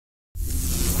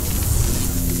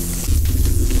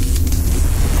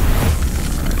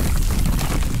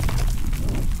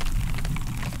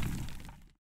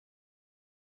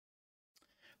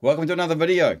Welcome to another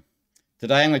video.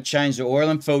 Today I'm going to change the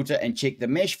oil and filter and check the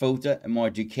mesh filter in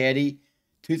my Ducati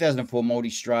 2004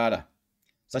 Multistrada.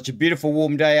 Such a beautiful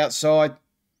warm day outside.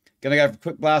 Going to go for a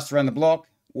quick blast around the block,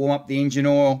 warm up the engine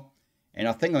oil, and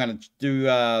I think I'm going to do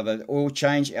the oil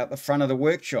change out the front of the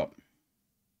workshop.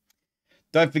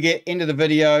 Don't forget, end of the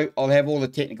video, I'll have all the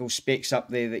technical specs up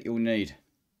there that you'll need.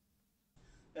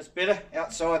 That's better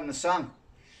outside in the sun.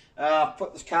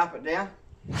 Put this carpet down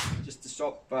just to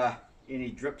stop any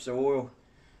drips of oil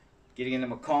getting into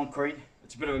my concrete.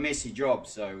 It's a bit of a messy job,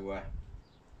 so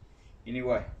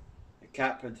anyway, the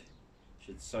carpet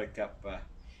should soak up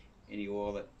any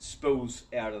oil that spills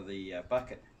out of the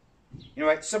bucket.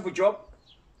 Anyway, simple job.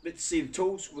 Let's see the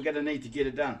tools we're going to need to get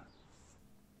it done.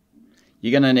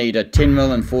 You're going to need a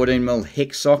 10mm and 14mm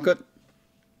hex socket,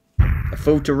 a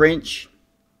filter wrench,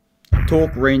 a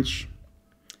torque wrench,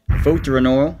 filter and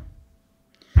oil,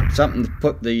 something to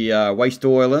put the waste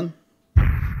oil in,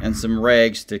 and some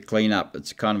rags to clean up.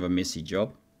 It's kind of a messy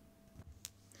job.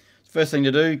 First thing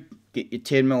to do, get your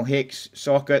 10mm hex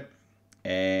socket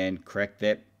and crack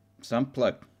that sump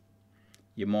plug.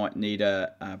 You might need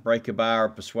a breaker bar or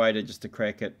persuader just to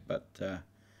crack it, but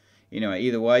anyway,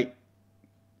 either way,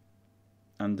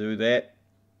 undo that.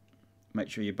 Make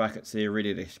sure your bucket's there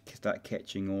ready to start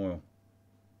catching oil.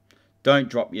 Don't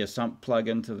drop your sump plug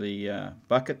into the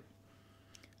bucket.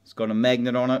 It's got a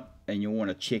magnet on it, and you'll want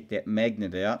to check that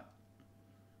magnet out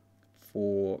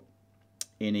for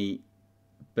any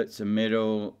bits of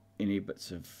metal, any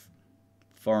bits of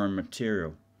foreign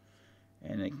material,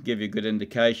 and it can give you a good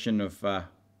indication of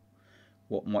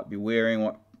what might be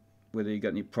wearing, whether you've got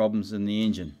any problems in the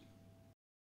engine.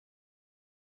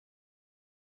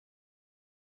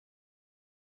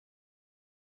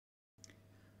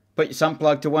 Put your sump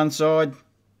plug to one side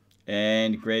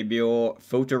and grab your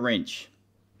filter wrench.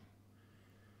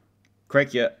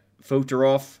 Crack your filter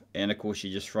off, and of course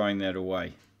you're just throwing that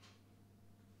away.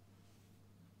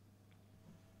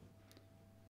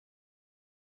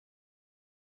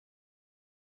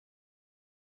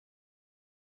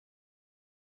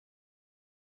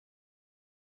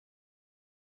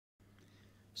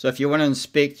 So if you want to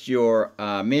inspect your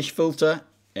mesh filter,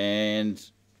 and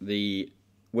the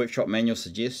workshop manual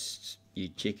suggests you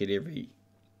check it every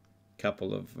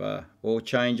couple of oil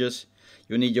changes,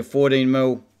 you'll need your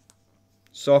 14mm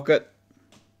socket,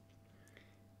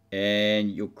 and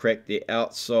you'll crack the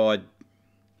outside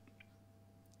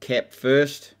cap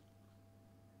first,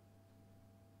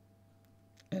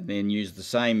 and then use the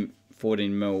same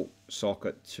 14mm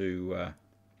socket to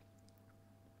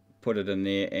put it in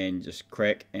there and just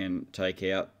crack and take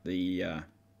out the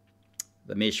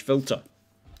mesh filter.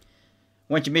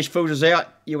 Once your mesh filter's out,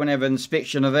 you want to have an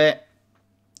inspection of that.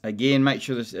 Again, make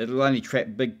sure that it'll only trap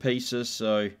big pieces,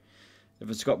 so if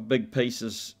it's got big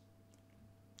pieces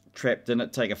trapped in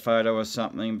it, take a photo or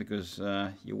something, because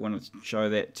you want to show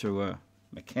that to a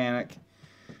mechanic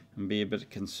and be a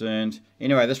bit concerned.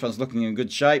 Anyway, this one's looking in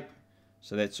good shape,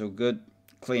 so that's all good.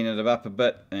 Clean it up a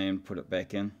bit and put it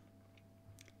back in.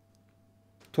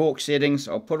 Torque settings,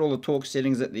 I'll put all the torque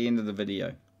settings at the end of the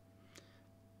video.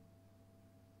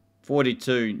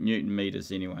 42 Newton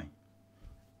meters anyway,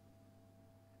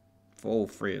 for all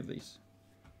three of these.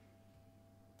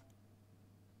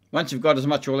 Once you've got as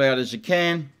much oil out as you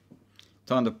can,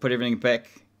 time to put everything back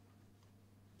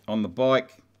on the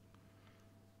bike.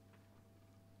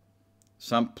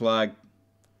 Sump plug,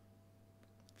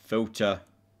 filter,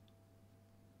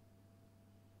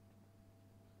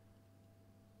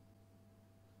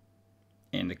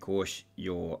 and of course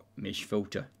your mesh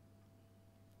filter.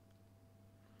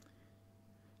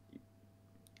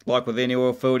 Like with any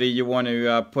oil filter, you want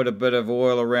to put a bit of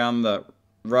oil around the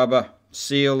rubber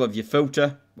seal of your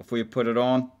filter before you put it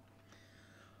on.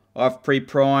 I've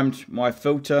pre-primed my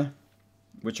filter,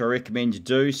 which I recommend you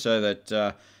do, so that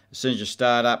as soon as you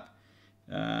start up,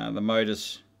 the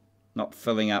motor's not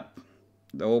filling up,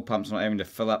 the oil pump's not having to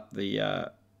fill up the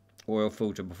oil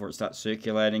filter before it starts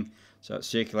circulating, so it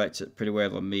circulates it pretty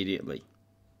well immediately.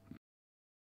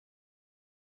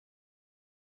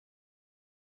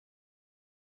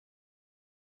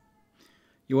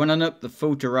 You want to nip the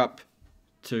filter up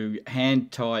to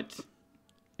hand tight,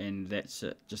 and that's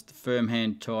it. Just a firm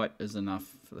hand tight is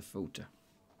enough for the filter.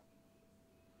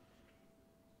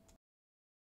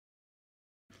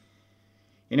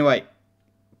 Anyway,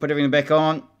 put everything back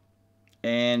on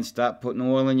and start putting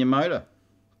oil in your motor.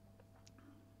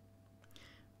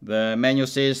 The manual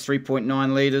says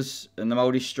 3.9 litres in the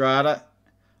Multistrada.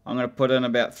 I'm going to put in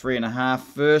about 3.5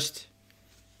 first,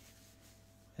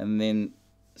 and then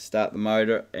start the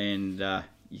motor, and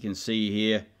you can see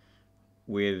here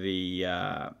where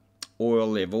the oil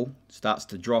level starts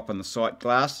to drop in the sight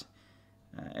glass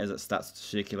as it starts to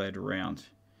circulate around.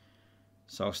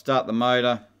 So I'll start the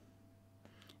motor,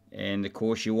 and of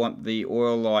course you want the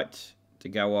oil light to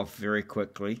go off very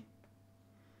quickly.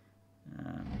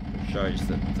 It shows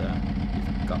that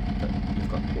you've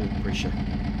got oil pressure.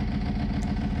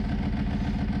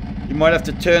 You might have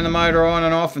to turn the motor on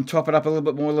and off and top it up a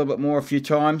little bit more a few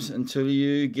times until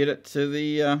you get it to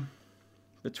the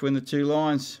between the two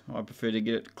lines. I prefer to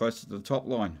get it closer to the top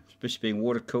line, especially being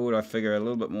water cooled. I figure a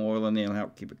little bit more oil in there will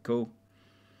help keep it cool.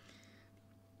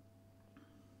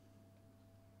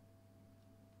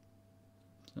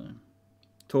 So,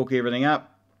 torque everything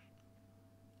up,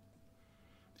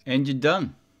 and you're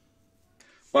done.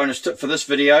 Bonus tip for this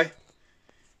video: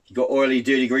 you've got oily,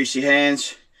 dirty, greasy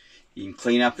hands, you can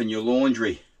clean up in your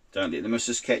laundry. Don't let the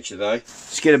missus catch you though.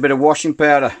 Just get a bit of washing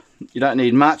powder. You don't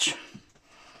need much.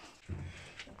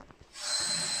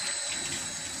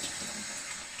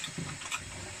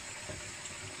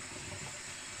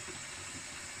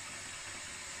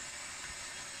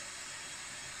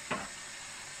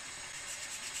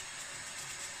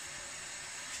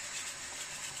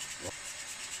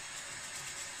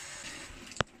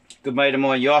 Good mate of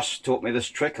mine, Yoss, taught me this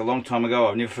trick a long time ago.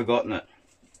 I've never forgotten it.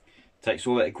 Takes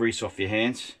all that grease off your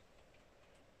hands.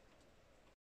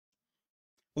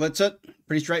 Well, that's it.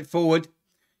 Pretty straightforward.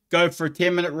 Go for a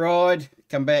 10-minute ride,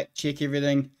 come back, check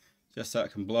everything, just so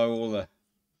it can blow all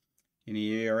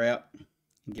any air out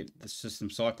and get the system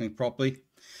cycling properly.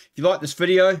 If you like this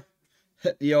video,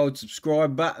 hit the old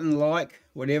subscribe button, like,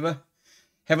 whatever.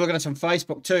 Have a look at us on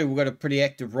Facebook too. We've got a pretty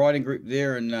active riding group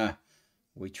there, and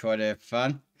we try to have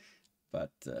fun.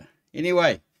 But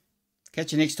anyway,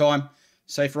 catch you next time.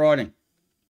 Safe riding.